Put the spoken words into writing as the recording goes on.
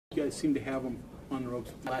guys seemed to have them on the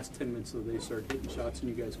ropes. Last 10 minutes, so they started hitting shots, and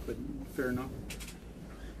you guys couldn't. Fair enough.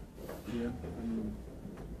 Yeah, I mean,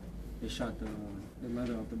 they shot the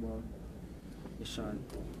leather off the ball. They shot.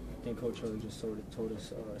 I think Coach Hurley just told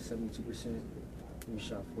us 72%. We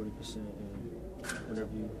shot 40%, and whenever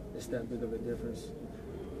it's that big of a difference,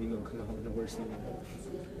 you're gonna come home the worst team.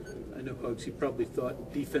 I know, Hugs, you probably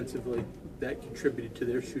thought defensively that contributed to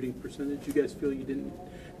their shooting percentage. You guys feel you didn't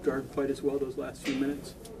guard quite as well those last few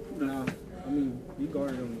minutes? No, I mean, we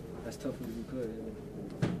guarded them as tough as we could.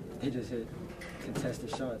 They just hit contested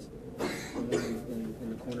shots. In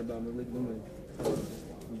the corner by Malik Newman,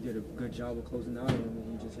 we did a good job of closing out on him,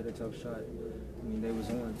 and he just hit a tough shot. I mean, they was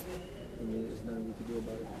on. I mean, there's nothing we could do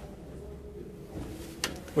about it.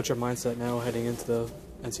 What's your mindset now heading into the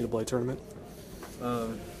NCAA tournament?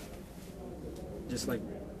 Just like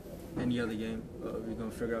any other game, we're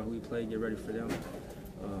going to figure out who we play, get ready for them,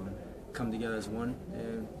 come together as one,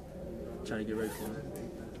 and try to get ready for them.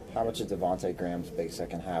 How much did Devontae Graham's big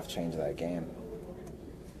second half change that game?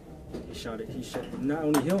 He shot it. He shot. Not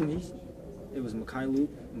only him, it was Mikhailuk,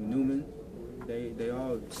 Newman. They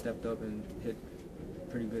all stepped up and hit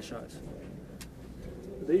pretty good shots.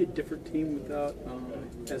 Are they a different team without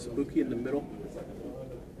Azubuike in the middle?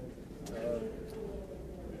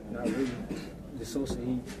 Not really. De Sosa,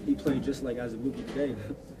 he played just like Azubuike today.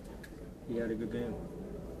 He had a good game.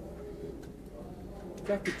 The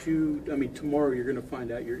fact that tomorrow you're going to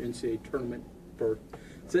find out your NCAA tournament berth.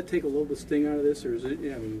 Does that take a little of the sting out of this, or is it?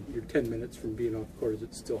 You're 10 minutes from being off court. Is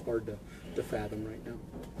it still hard to fathom right now?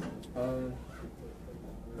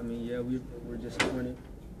 Yeah, we're disappointed,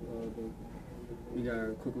 but we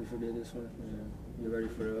gotta quickly forget this one and get ready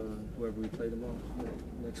for whoever we play tomorrow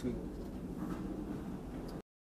next week.